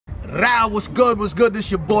Rah, what's good, what's good? This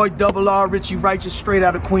your boy Double R, Richie Righteous, straight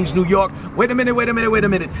out of Queens, New York. Wait a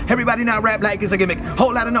minute. Everybody not rap like it's a gimmick.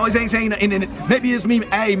 Whole lot of noise, ain't saying nothing in it. Maybe it's me.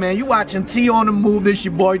 Hey man, you watching T on the Move. This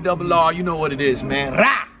your boy Double R. You know what it is, man.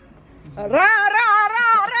 Rah! Rah, rah,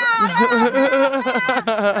 rah, rah,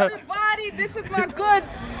 rah. Everybody, this is my good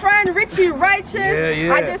friend Richie Righteous.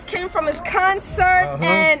 Yeah. I just came from his concert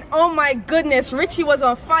and oh my goodness, Richie was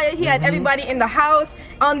on fire. He had everybody in the house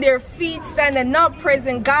on their feet, standing up,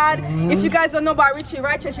 praising God. If you guys don't know about Richie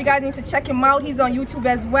Righteous, you guys need to check him out. He's on YouTube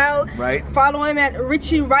as well. Right. Follow him at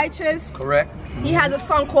Richie Righteous. Correct. He has a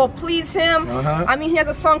song called Please Him. I mean, he has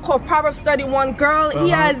a song called Proverbs 31 Girl. He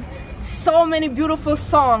has so many beautiful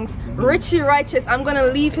songs. Richie Righteous, I'm gonna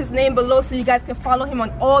leave his name below so you guys can follow him on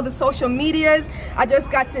all the social medias. I just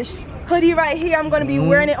got this hoodie right here. I'm gonna be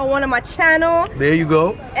wearing it on one of my channel. There you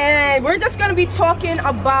go. And we're just gonna be talking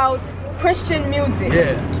about Christian music.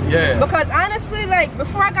 Yeah. Because honestly, like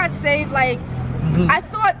before I got saved, like I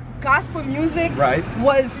thought gospel music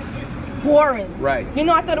was boring. Right. You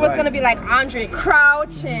know, I thought it was gonna be like Andre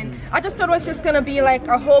Crouch, and I just thought it was just gonna be like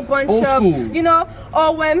a whole bunch of, you know,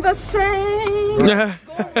 oh when the saints go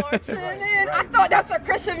marching in. I thought that's what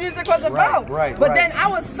Christian music was about. But then I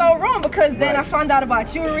was so wrong, because then I found out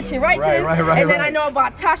about you, Richie Righteous, and then I know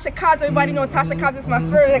about Tasha Cobbs. Everybody knows Tasha Cobbs is my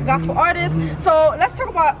favorite gospel artist. So let's talk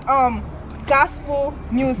about gospel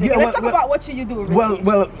music. Let's talk about what you do, Richie.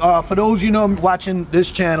 Well, for those you know watching this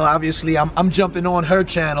channel, obviously I'm jumping on her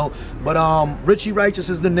channel, but Richie Righteous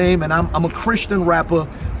is the name, and I'm a Christian rapper.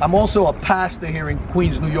 I'm also a pastor here in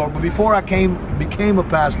Queens, New York. But before I became a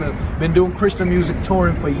pastor, been doing Christian music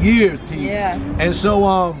touring for years, T. Yeah. And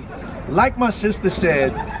so like my sister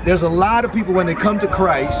said, there's a lot of people when they come to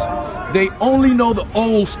Christ, they only know the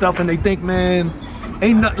old stuff and they think, man,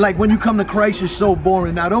 ain't not, like when you come to Christ, it's so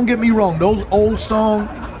boring. Now, don't get me wrong. Those old songs,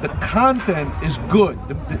 the content is good.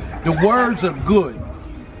 The words are good.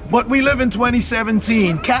 But we live in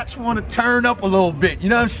 2017. Cats want to turn up a little bit. You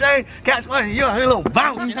know what I'm saying? Cats want a little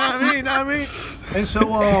bounce. You know what I mean? And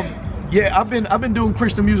so, yeah, I've been doing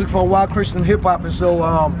Christian music for a while, Christian hip hop, and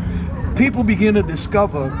so people begin to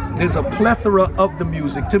discover there's a plethora of the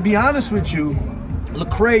music. To be honest with you,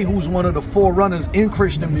 Lecrae, who's one of the forerunners in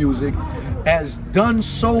Christian music, has done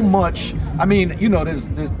so much. I mean, you know,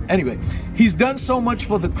 anyway, he's done so much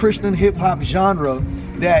for the Christian hip hop genre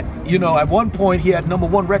that, you know, at one point he had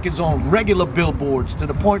 #1 records on regular billboards, to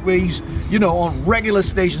the point where he's, you know, on regular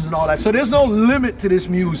stations and all that. So there's no limit to this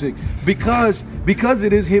music, because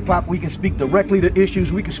it is hip hop. We can speak directly to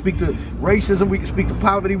issues. We can speak to racism. We can speak to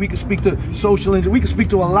poverty. We can speak to social injury. We can speak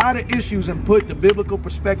to a lot of issues and put the biblical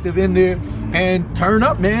perspective in there and turn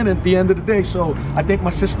up, man, at the end of the day. So I think my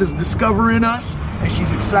sister's discovering us, and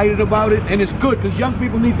she's excited about it, and it's good because young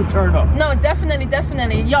people need to turn up. No,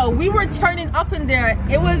 definitely. Yo, we were turning up in there.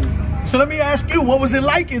 It was. So let me ask you, what was it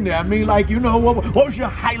like in there? I mean, like, you know, what was your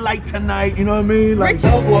highlight tonight? You know what I mean? Like, Richie.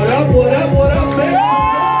 What up, man?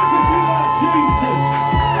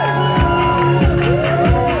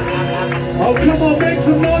 Oh, come on, make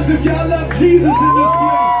some noise if y'all love Jesus in this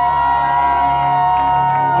place.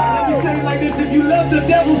 Let me say it like this: if you love the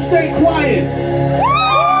devil, stay quiet.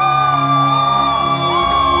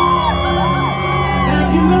 And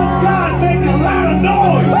if you love God, make a lot of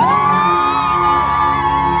noise.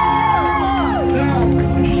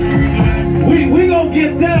 We gonna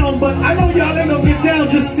get down, but I know y'all ain't gonna get down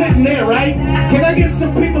just sitting there, right? Can I get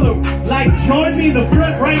some people to like join me in the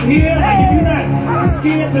front right here? Like if you're not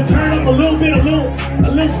scared to turn up a little bit, a little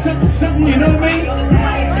something, you know what I mean? You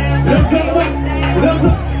know what I'm talking about? You know what I'm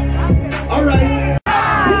talking? All right.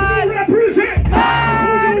 Represent.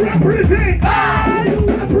 Represent.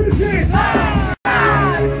 Represent.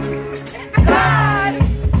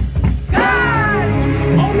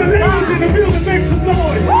 All the ladies in the building, make some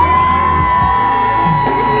noise.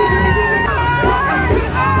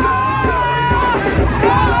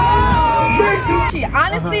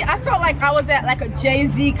 Honestly, I felt like I was at like a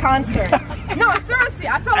Jay-Z concert. No, seriously,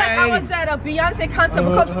 I felt like I was at a Beyonce concert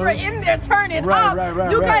because we were in there turning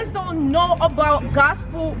up. You guys don't know about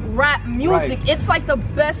gospel rap music. It's like the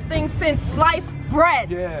best thing since sliced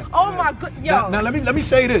bread. Oh my god, yo. Now let me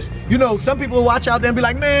say this. You know, some people will watch out there and be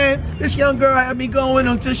like, man, this young girl had me going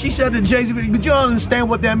until she said the Jay-Z, but you don't understand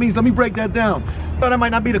what that means. Let me break that down. But that might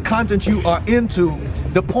not be the content you are into.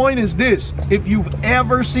 The point is this: if you've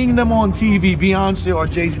ever seen them on TV, Beyonce or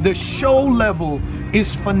Jay-Z, the show level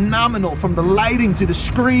is phenomenal, from the lighting to the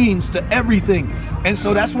screens to everything. And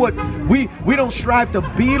so that's what we don't strive to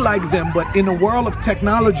be like them, but in the world of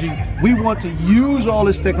technology, we want to use all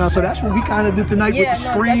this technology. So that's what we kind of did tonight. tonight with the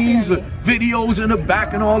screens, videos in the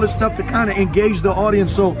back and all this stuff to kind of engage the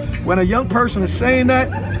audience. So when a young person is saying that,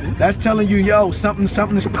 that's telling you, yo, something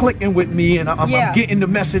is clicking with me, and I'm getting the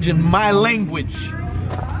message in my language.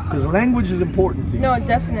 Because language is important to you. No,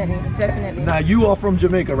 definitely. Now, you are from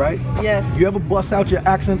Jamaica, right? Yes. You ever bust out your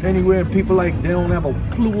accent anywhere and people like, they don't have a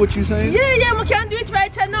clue what you're saying? Yeah, we can do it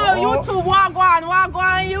right now. You too, wagwan,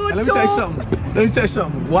 you too. Let me tell you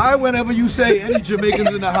something. Why whenever you say any Jamaicans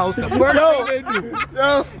in the house, the first thing they do is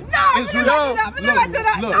No.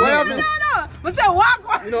 But say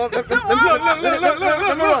wagwan. You know, look.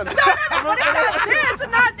 But it's not this, it's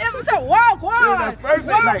not them. Say wagwan.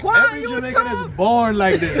 Like every Jamaican is born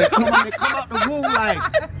like this. They come out the womb like,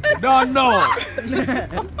 don't know.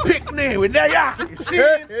 Picnic with that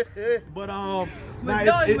But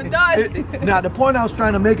now the point I was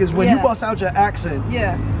trying to make is when you bust out your accent,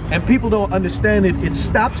 and people don't understand it, it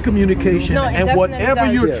stops communication, and whatever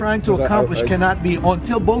you're trying to accomplish cannot be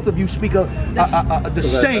until both of you speak the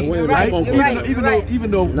same, right? Even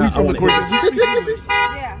though we from the Caribbean, we speak English.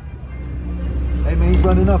 Yeah. Hey man, he's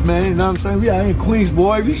running up, man. You know what I'm saying? We are in Queens,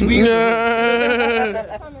 boy. We speak.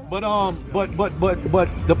 But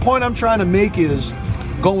the point I'm trying to make is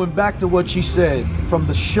going back to what she said, from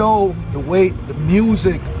the show, the way, the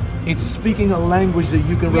music, it's speaking a language that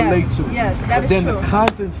you can relate to. Yes, that is true. Then true. the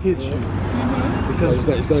content hits you. Because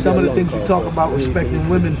some of the things you talk about respecting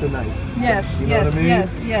women tonight. Yes, you know what I mean?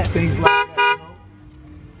 yes. Things like that.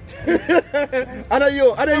 I know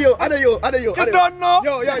you. You don't know?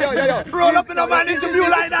 Yo. Roll up in a man interview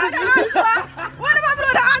like that. What am I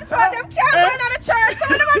doing the answer? Them can't go into the church. So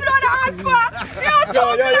what am I doing the answer? You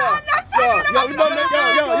told me to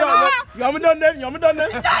understand. You haven't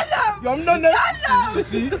done that.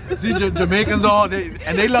 See, Jamaicans all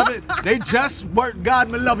and they love it. They just work. God,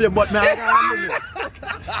 me love you, but now.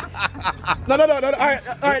 No. All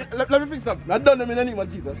right. Let me fix something. I done them in the name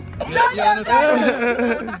of Jesus. You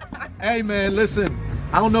understand? Hey man, listen.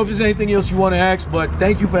 I don't know if there's anything else you want to ask, but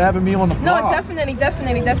thank you for having me on the No, pod.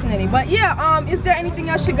 definitely. But yeah, is there anything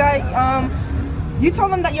else you guys? You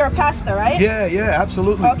told them that you're a pastor, right? Yeah,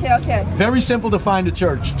 absolutely. Okay. Very simple to find the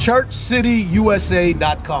church.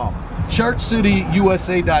 ChurchCityUSA.com.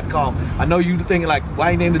 ChurchCityUSA.com. I know you thinking like,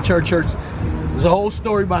 why name the church? There's a whole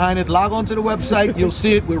story behind it. Log on to the website. You'll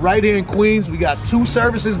see it. We're right here in Queens. We got 2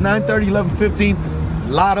 services, 9:30, 11:15.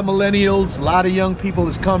 A lot of millennials, a lot of young people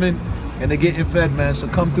is coming, and they're getting fed, man. So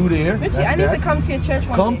come through there. Richie, I need to come to your church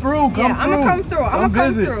one day. Come through. I'm gonna come through. I'm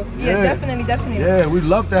gonna come through. Yeah, definitely. Yeah, we'd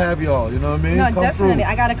love to have y'all. You know what I mean? No, definitely.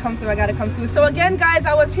 I gotta come through. So again, guys,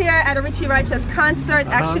 I was here at a Richie Righteous concert,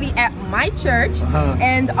 actually at my church,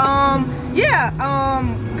 and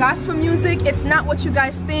gospel music. It's not what you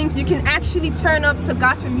guys think. You can actually turn up to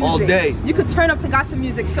gospel music all day. You could turn up to gospel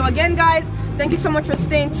music. So again, guys, thank you so much for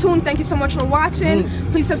staying tuned. Thank you so much for watching.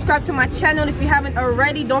 Please subscribe to my channel if you haven't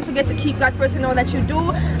already. Don't forget to keep God first and all that you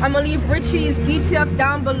do. I'm gonna leave Richie's details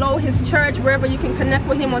down below, his church, wherever you can connect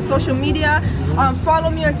with him on social media. Follow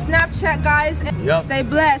me on Snapchat, guys, and stay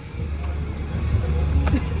blessed.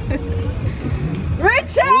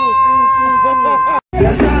 Richie!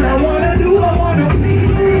 That's all I wanna do. I wanna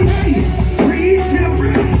reach him.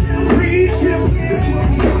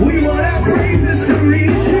 We want our praises to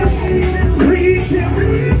reach him.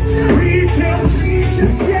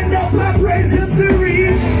 We send up our praises to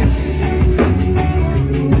reach him.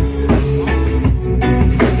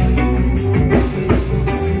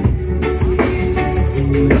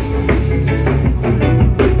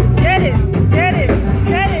 Get it.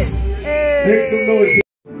 Make some noise.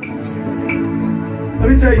 Let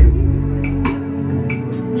me tell you,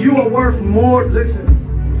 you are worth more. Listen,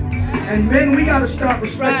 and men, we gotta start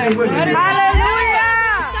respecting women.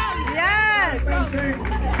 Hallelujah! Yes!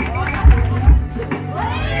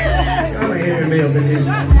 Y'all ain't hearing me up in here.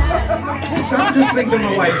 So I'm just sing to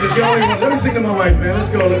my wife, because y'all ain't. Let me sing to my wife, man. Let's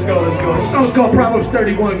go. This song's called Proverbs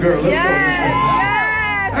 31, girl. Let's go.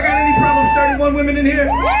 Yes! I got any Proverbs 31 women in here?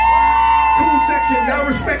 Cool section. Y'all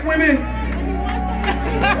respect women?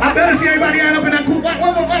 I better see everybody add up in that cool. What?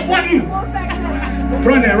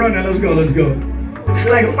 Run there. Let's go. It's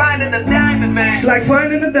like finding a diamond, man. It's like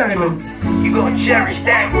finding a diamond. You gonna cherish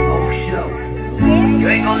that for sure. You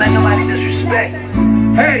ain't gonna let nobody disrespect.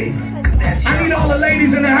 Hey, I need all the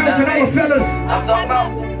ladies in the house and all the fellas I'm talking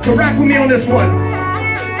about. to rock with me on this one.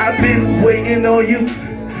 I've been waiting on you.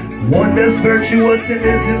 One that's virtuous and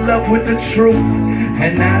is in love with the truth.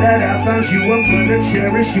 And now that I found you, I'm gonna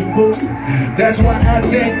cherish you, boo. That's why I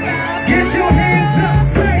think, get your hands up,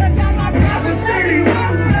 say, Proverbs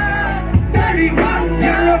 31, 31,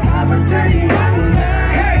 you're a Proverbs 31 now.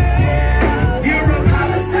 Hey, you're a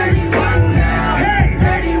Proverbs 31 now. Hey,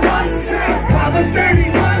 31, say, Proverbs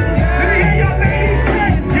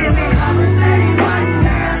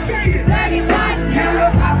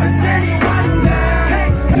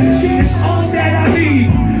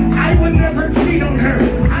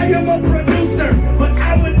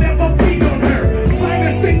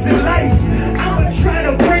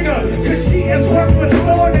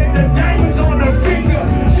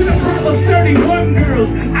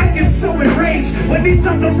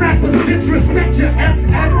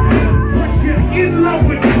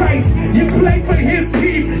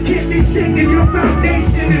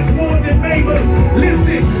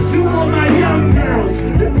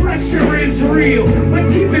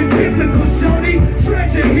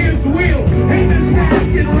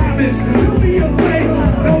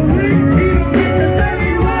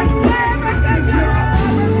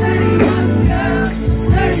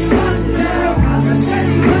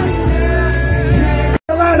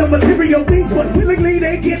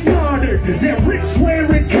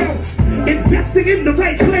in the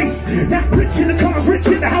right place. Not rich in the car, rich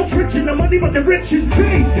in the house, rich in the money, but the rich in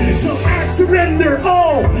faith. So I surrender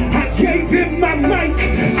all. I gave him my mic.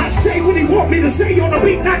 I say what he want me to say on the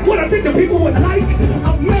beat, not what I think the people would like.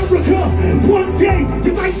 America, one day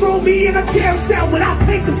you might throw me in a jail cell, but I'll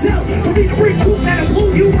take the cell for me to bring truth that'll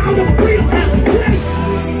pull you out of